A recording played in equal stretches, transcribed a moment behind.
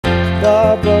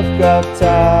The book of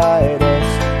Titus,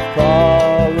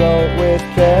 Paul wrote with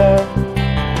care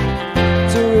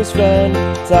to his friend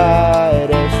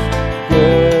Titus,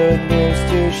 good news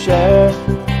to share.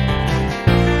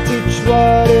 Teach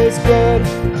what is good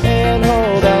and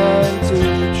hold on to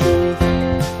truth.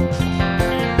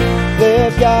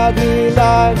 Live godly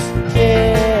lives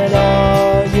in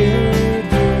all you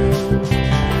do.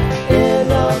 In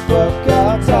the book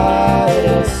of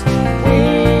Titus,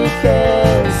 we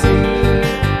can see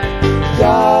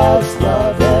God's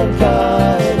love and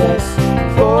kindness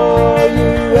for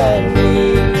you and me.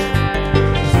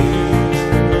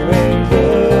 Doing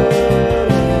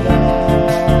good in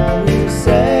all we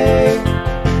say,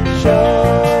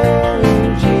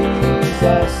 showing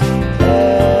Jesus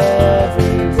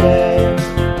every day.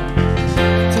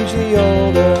 Teach the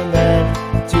older men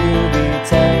to be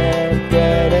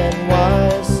temperate and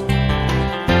wise,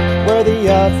 worthy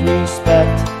of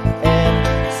respect and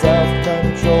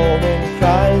self-control in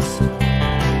Christ.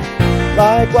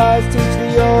 Likewise, teach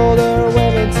the older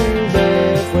women to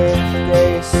live with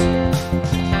grace,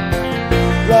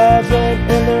 reverent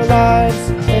in their lives,